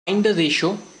Find the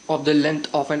ratio of the length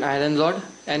of an iron rod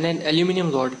and an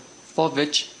aluminum rod for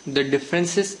which the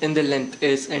differences in the length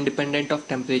is independent of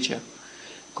temperature.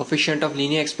 Coefficient of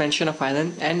linear expansion of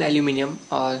iron and aluminum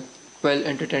are 12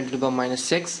 into 10 to the power minus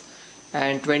 6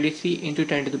 and 23 into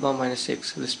 10 to the power minus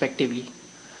 6 respectively.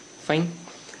 Fine.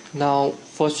 Now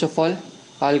first of all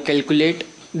I'll calculate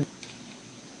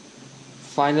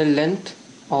final length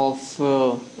of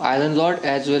iron rod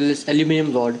as well as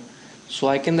aluminum rod. So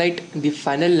I can write the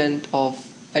final length of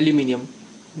aluminum,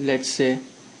 let's say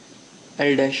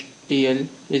L dash AL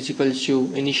is equals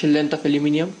to initial length of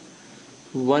aluminum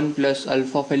 1 plus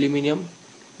alpha of aluminum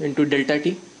into delta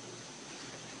T,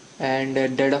 and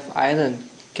that of iron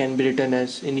can be written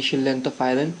as initial length of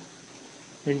iron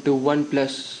into 1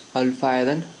 plus alpha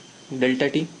iron delta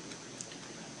T.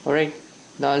 Alright,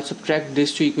 now I'll subtract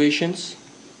these two equations.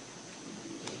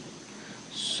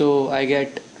 So I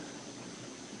get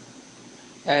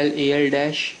L AL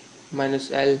dash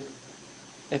minus L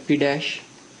FE dash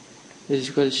is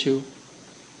equals to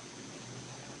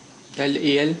L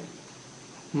AL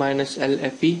minus L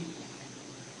FE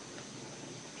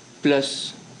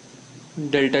plus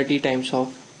delta T times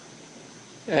of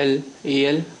L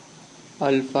AL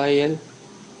alpha AL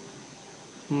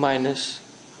minus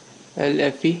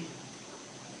L FE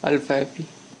alpha FE.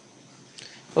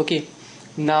 Okay,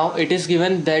 now it is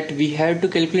given that we have to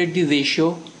calculate the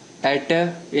ratio at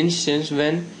a instance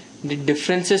when the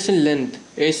differences in length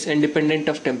is independent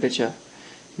of temperature.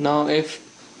 Now if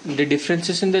the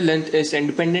differences in the length is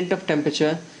independent of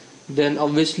temperature, then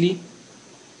obviously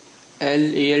L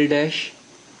AL dash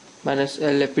minus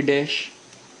L FE dash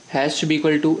has to be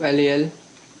equal to L AL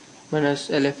minus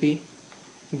L FE,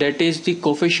 that is the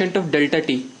coefficient of delta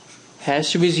T has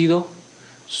to be 0.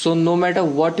 So no matter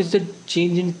what is the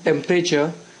change in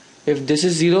temperature, if this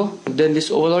is 0, then this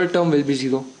overall term will be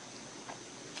 0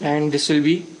 and this will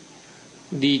be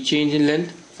the change in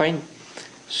length. Fine.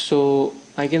 So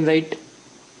I can write,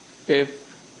 if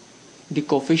the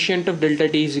coefficient of delta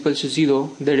T is equals to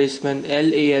 0, that is when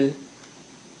L AL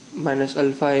minus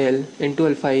alpha AL into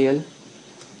alpha AL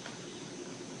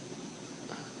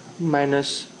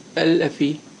minus L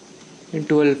FE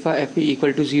into alpha FE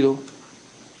equal to 0,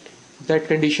 that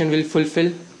condition will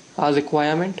fulfill our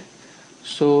requirement.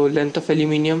 So length of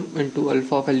aluminium into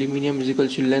alpha of aluminium is equal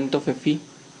to length of Fe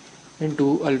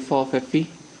into alpha of Fe.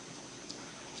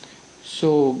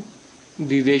 So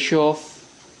the ratio of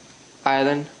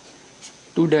iron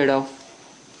to that of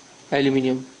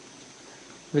aluminium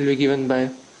will be given by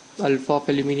alpha of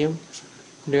aluminium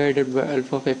divided by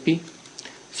alpha of Fe.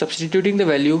 Substituting the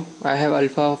value, I have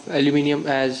alpha of aluminium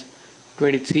as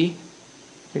 23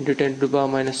 into 10 to the power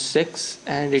minus 6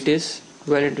 and it is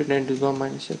 12 into 10 to the power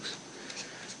minus 6.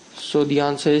 So the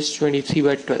answer is 23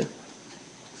 by 12.